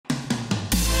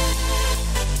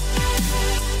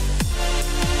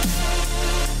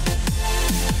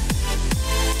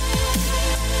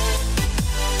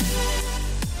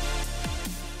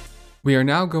We are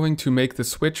now going to make the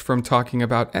switch from talking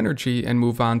about energy and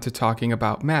move on to talking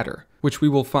about matter, which we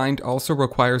will find also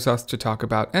requires us to talk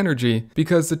about energy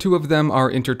because the two of them are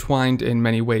intertwined in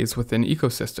many ways within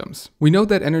ecosystems. We know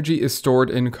that energy is stored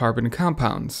in carbon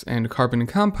compounds, and carbon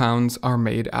compounds are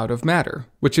made out of matter,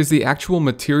 which is the actual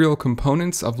material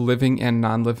components of living and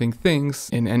non-living things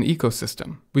in an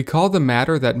ecosystem. We call the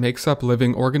matter that makes up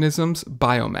living organisms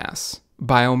biomass.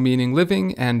 Bio meaning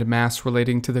living, and mass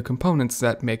relating to the components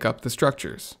that make up the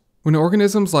structures. When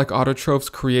organisms like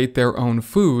autotrophs create their own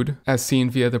food, as seen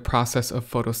via the process of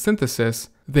photosynthesis,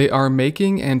 they are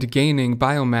making and gaining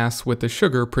biomass with the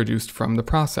sugar produced from the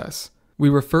process. We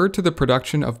refer to the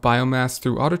production of biomass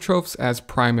through autotrophs as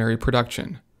primary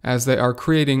production, as they are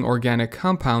creating organic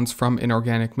compounds from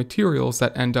inorganic materials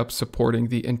that end up supporting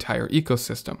the entire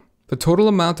ecosystem. The total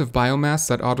amount of biomass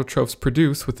that autotrophs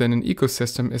produce within an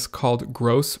ecosystem is called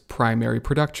gross primary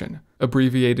production,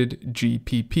 abbreviated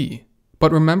GPP.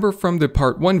 But remember from the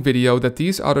part 1 video that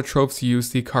these autotrophs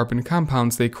use the carbon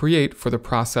compounds they create for the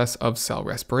process of cell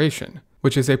respiration,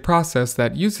 which is a process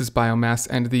that uses biomass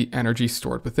and the energy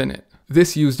stored within it.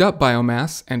 This used up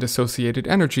biomass and associated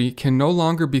energy can no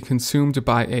longer be consumed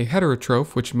by a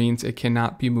heterotroph, which means it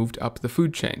cannot be moved up the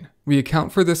food chain. We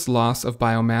account for this loss of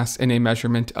biomass in a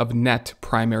measurement of net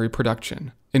primary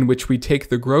production, in which we take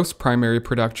the gross primary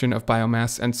production of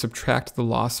biomass and subtract the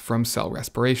loss from cell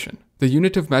respiration. The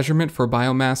unit of measurement for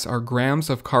biomass are grams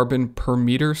of carbon per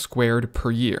meter squared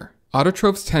per year.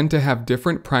 Autotrophs tend to have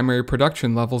different primary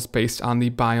production levels based on the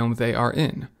biome they are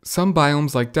in. Some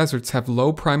biomes like deserts have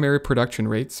low primary production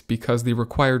rates because the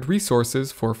required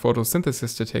resources for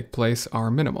photosynthesis to take place are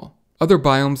minimal. Other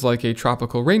biomes like a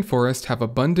tropical rainforest have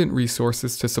abundant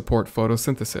resources to support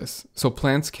photosynthesis, so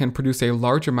plants can produce a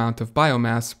large amount of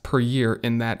biomass per year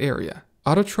in that area.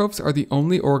 Autotrophs are the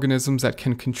only organisms that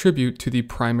can contribute to the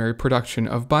primary production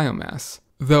of biomass.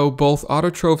 Though both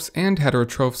autotrophs and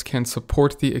heterotrophs can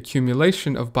support the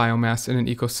accumulation of biomass in an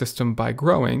ecosystem by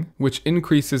growing, which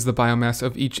increases the biomass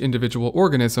of each individual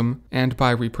organism, and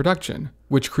by reproduction,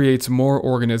 which creates more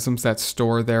organisms that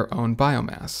store their own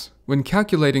biomass. When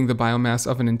calculating the biomass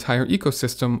of an entire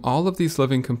ecosystem, all of these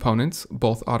living components,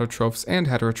 both autotrophs and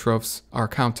heterotrophs, are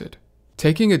counted.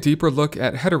 Taking a deeper look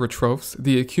at heterotrophs,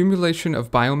 the accumulation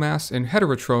of biomass in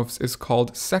heterotrophs is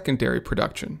called secondary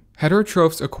production.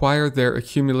 Heterotrophs acquire their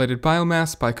accumulated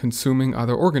biomass by consuming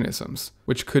other organisms,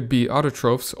 which could be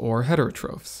autotrophs or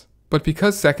heterotrophs. But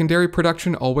because secondary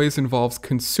production always involves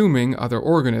consuming other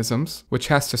organisms, which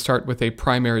has to start with a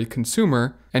primary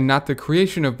consumer, and not the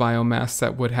creation of biomass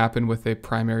that would happen with a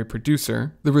primary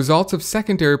producer, the results of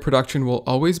secondary production will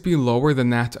always be lower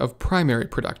than that of primary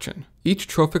production. Each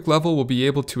trophic level will be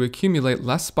able to accumulate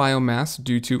less biomass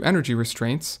due to energy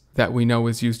restraints that we know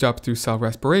is used up through cell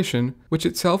respiration, which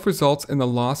itself results in the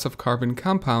loss of carbon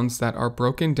compounds that are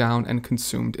broken down and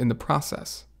consumed in the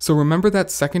process. So remember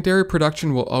that secondary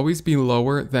production will always be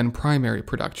lower than primary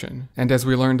production, and as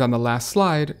we learned on the last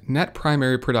slide, net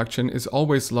primary production is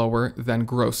always lower than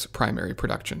gross primary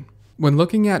production. When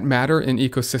looking at matter in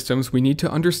ecosystems, we need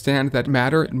to understand that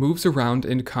matter moves around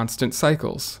in constant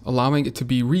cycles, allowing it to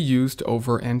be reused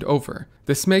over and over.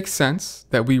 This makes sense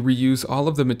that we reuse all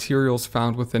of the materials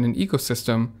found within an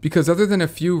ecosystem because other than a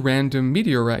few random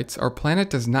meteorites, our planet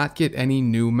does not get any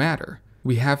new matter.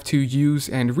 We have to use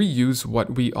and reuse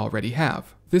what we already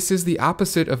have. This is the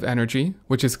opposite of energy,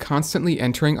 which is constantly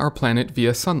entering our planet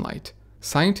via sunlight.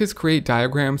 Scientists create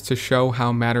diagrams to show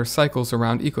how matter cycles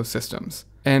around ecosystems.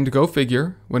 And go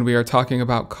figure, when we are talking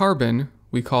about carbon,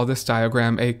 we call this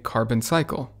diagram a carbon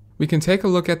cycle. We can take a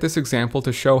look at this example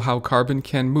to show how carbon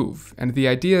can move, and the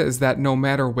idea is that no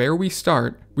matter where we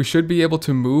start, we should be able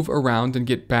to move around and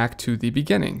get back to the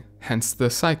beginning, hence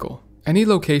the cycle. Any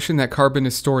location that carbon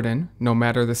is stored in, no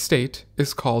matter the state,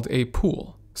 is called a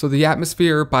pool. So the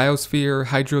atmosphere, biosphere,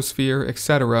 hydrosphere,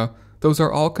 etc., those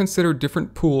are all considered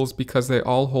different pools because they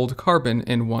all hold carbon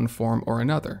in one form or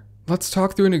another. Let's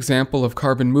talk through an example of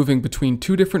carbon moving between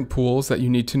two different pools that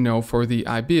you need to know for the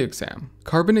IB exam.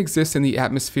 Carbon exists in the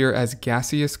atmosphere as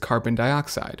gaseous carbon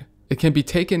dioxide. It can be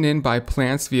taken in by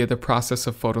plants via the process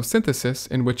of photosynthesis,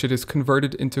 in which it is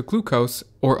converted into glucose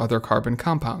or other carbon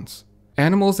compounds.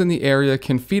 Animals in the area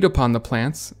can feed upon the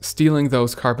plants, stealing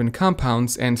those carbon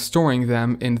compounds and storing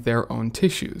them in their own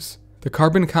tissues. The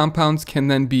carbon compounds can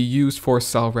then be used for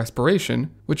cell respiration,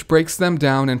 which breaks them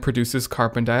down and produces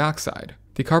carbon dioxide.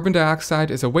 The carbon dioxide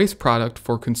is a waste product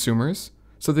for consumers,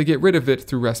 so they get rid of it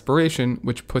through respiration,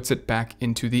 which puts it back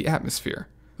into the atmosphere,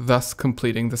 thus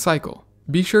completing the cycle.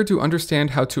 Be sure to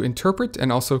understand how to interpret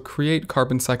and also create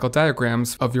carbon cycle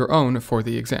diagrams of your own for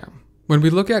the exam. When we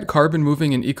look at carbon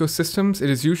moving in ecosystems, it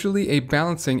is usually a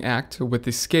balancing act with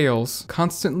the scales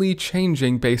constantly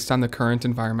changing based on the current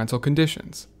environmental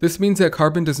conditions. This means that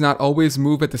carbon does not always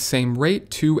move at the same rate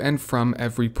to and from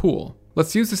every pool.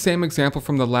 Let's use the same example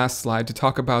from the last slide to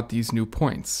talk about these new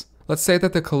points. Let's say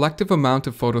that the collective amount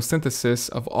of photosynthesis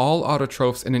of all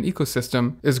autotrophs in an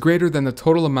ecosystem is greater than the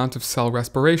total amount of cell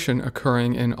respiration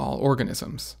occurring in all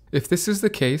organisms. If this is the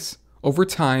case, over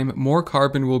time, more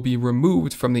carbon will be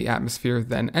removed from the atmosphere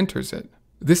than enters it.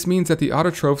 This means that the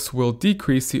autotrophs will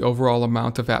decrease the overall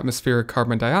amount of atmospheric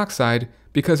carbon dioxide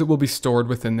because it will be stored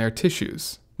within their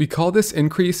tissues. We call this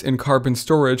increase in carbon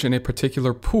storage in a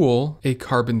particular pool a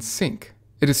carbon sink.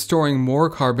 It is storing more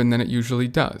carbon than it usually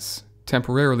does,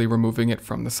 temporarily removing it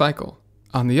from the cycle.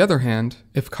 On the other hand,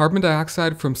 if carbon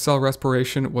dioxide from cell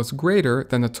respiration was greater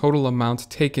than the total amount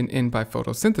taken in by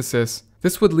photosynthesis,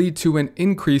 this would lead to an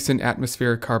increase in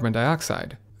atmospheric carbon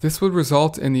dioxide. This would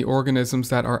result in the organisms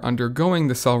that are undergoing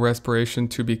the cell respiration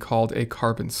to be called a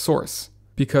carbon source,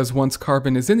 because once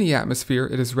carbon is in the atmosphere,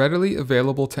 it is readily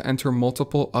available to enter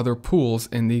multiple other pools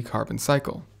in the carbon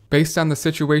cycle. Based on the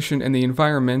situation and the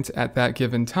environment at that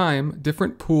given time,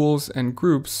 different pools and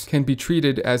groups can be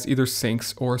treated as either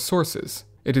sinks or sources.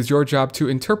 It is your job to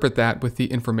interpret that with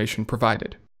the information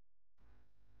provided.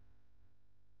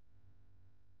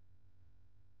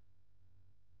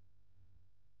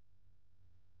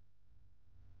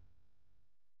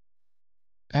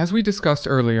 As we discussed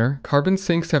earlier, carbon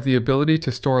sinks have the ability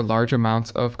to store large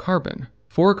amounts of carbon.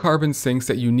 4 carbon sinks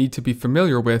that you need to be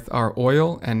familiar with are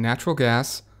oil and natural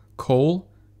gas, coal,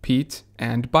 peat,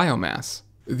 and biomass.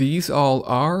 These all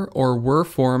are or were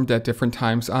formed at different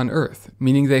times on Earth,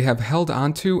 meaning they have held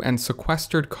onto and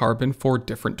sequestered carbon for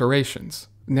different durations.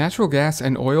 Natural gas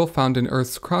and oil found in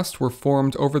Earth's crust were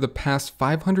formed over the past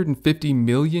 550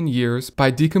 million years by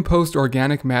decomposed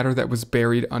organic matter that was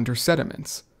buried under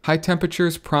sediments. High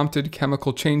temperatures prompted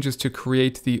chemical changes to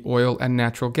create the oil and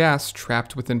natural gas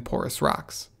trapped within porous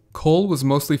rocks. Coal was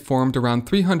mostly formed around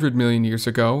 300 million years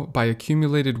ago by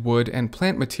accumulated wood and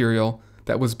plant material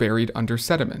that was buried under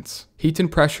sediments. Heat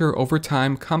and pressure over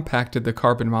time compacted the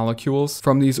carbon molecules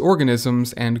from these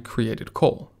organisms and created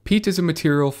coal. Peat is a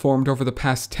material formed over the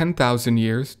past 10,000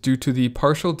 years due to the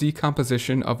partial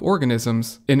decomposition of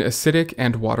organisms in acidic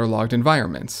and waterlogged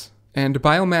environments. And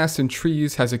biomass in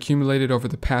trees has accumulated over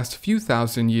the past few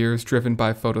thousand years driven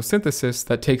by photosynthesis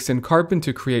that takes in carbon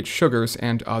to create sugars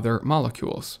and other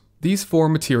molecules. These 4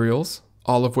 materials,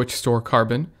 all of which store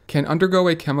carbon, can undergo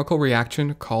a chemical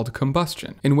reaction called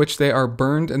combustion, in which they are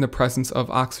burned in the presence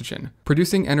of oxygen,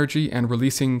 producing energy and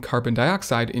releasing carbon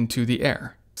dioxide into the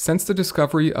air. Since the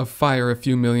discovery of fire a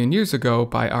few million years ago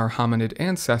by our hominid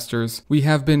ancestors, we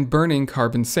have been burning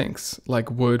carbon sinks, like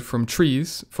wood from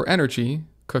trees, for energy,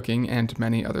 cooking, and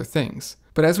many other things.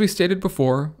 But as we stated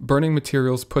before, burning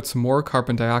materials puts more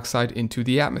carbon dioxide into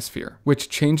the atmosphere, which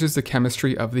changes the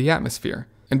chemistry of the atmosphere.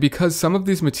 And because some of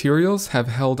these materials have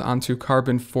held onto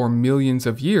carbon for millions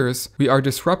of years, we are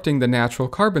disrupting the natural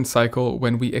carbon cycle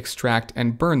when we extract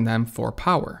and burn them for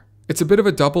power. It's a bit of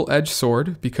a double-edged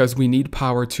sword because we need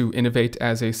power to innovate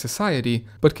as a society,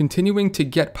 but continuing to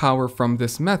get power from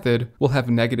this method will have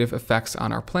negative effects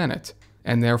on our planet,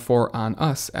 and therefore on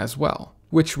us as well,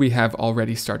 which we have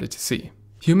already started to see.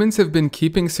 Humans have been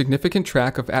keeping significant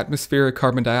track of atmospheric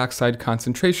carbon dioxide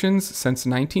concentrations since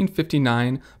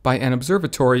 1959 by an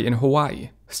observatory in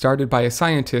Hawaii, started by a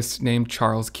scientist named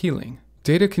Charles Keeling.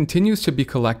 Data continues to be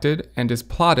collected and is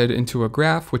plotted into a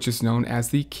graph which is known as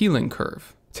the Keeling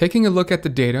curve. Taking a look at the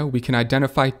data, we can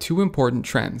identify 2 important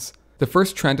trends. The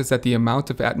first trend is that the amount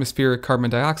of atmospheric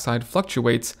carbon dioxide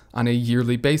fluctuates on a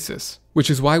yearly basis, which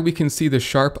is why we can see the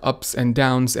sharp ups and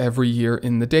downs every year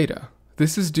in the data.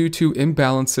 This is due to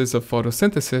imbalances of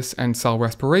photosynthesis and cell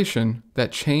respiration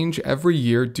that change every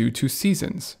year due to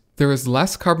seasons. There is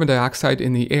less carbon dioxide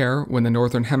in the air when the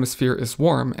northern hemisphere is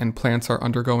warm and plants are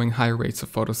undergoing high rates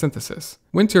of photosynthesis.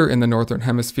 Winter in the northern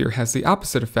hemisphere has the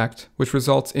opposite effect, which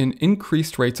results in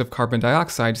increased rates of carbon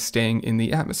dioxide staying in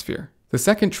the atmosphere. The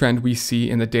second trend we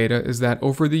see in the data is that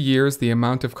over the years, the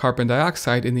amount of carbon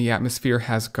dioxide in the atmosphere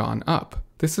has gone up.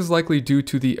 This is likely due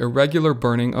to the irregular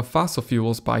burning of fossil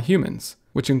fuels by humans,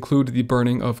 which include the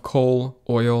burning of coal,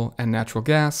 oil, and natural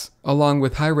gas, along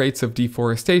with high rates of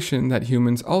deforestation that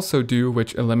humans also do,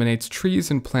 which eliminates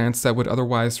trees and plants that would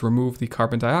otherwise remove the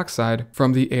carbon dioxide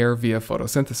from the air via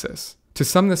photosynthesis. To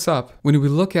sum this up, when we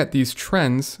look at these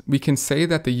trends, we can say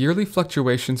that the yearly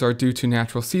fluctuations are due to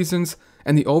natural seasons,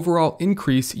 and the overall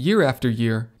increase year after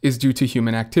year is due to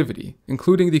human activity,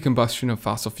 including the combustion of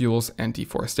fossil fuels and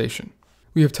deforestation.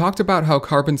 We have talked about how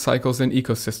carbon cycles in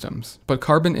ecosystems, but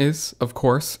carbon is, of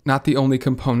course, not the only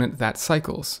component that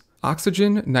cycles.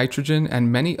 Oxygen, nitrogen,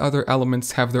 and many other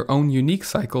elements have their own unique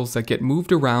cycles that get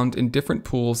moved around in different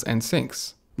pools and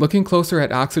sinks. Looking closer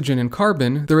at oxygen and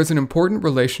carbon, there is an important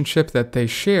relationship that they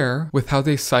share with how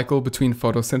they cycle between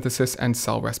photosynthesis and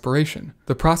cell respiration.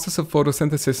 The process of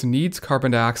photosynthesis needs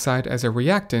carbon dioxide as a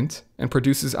reactant and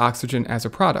produces oxygen as a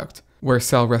product, where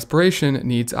cell respiration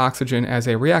needs oxygen as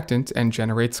a reactant and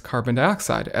generates carbon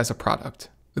dioxide as a product.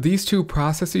 These two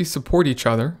processes support each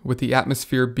other, with the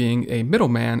atmosphere being a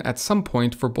middleman at some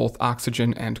point for both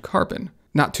oxygen and carbon.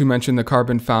 Not to mention the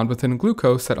carbon found within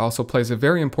glucose that also plays a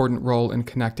very important role in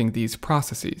connecting these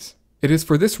processes. It is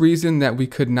for this reason that we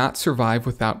could not survive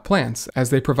without plants, as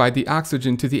they provide the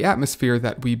oxygen to the atmosphere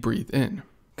that we breathe in.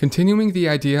 Continuing the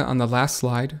idea on the last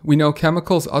slide, we know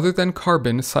chemicals other than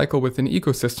carbon cycle within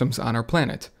ecosystems on our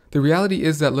planet. The reality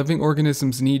is that living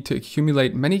organisms need to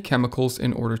accumulate many chemicals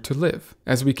in order to live.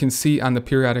 As we can see on the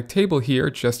periodic table here,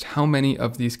 just how many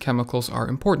of these chemicals are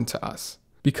important to us.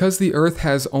 Because the Earth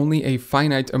has only a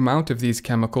finite amount of these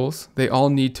chemicals, they all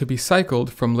need to be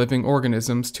cycled from living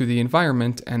organisms to the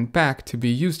environment and back to be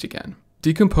used again.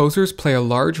 Decomposers play a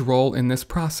large role in this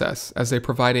process, as they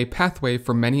provide a pathway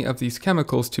for many of these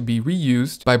chemicals to be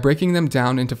reused by breaking them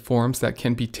down into forms that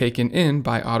can be taken in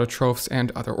by autotrophs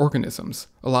and other organisms,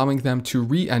 allowing them to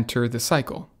re-enter the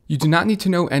cycle. You do not need to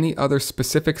know any other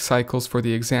specific cycles for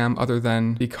the exam other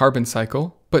than the carbon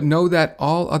cycle, but know that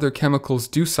all other chemicals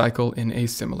do cycle in a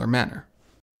similar manner.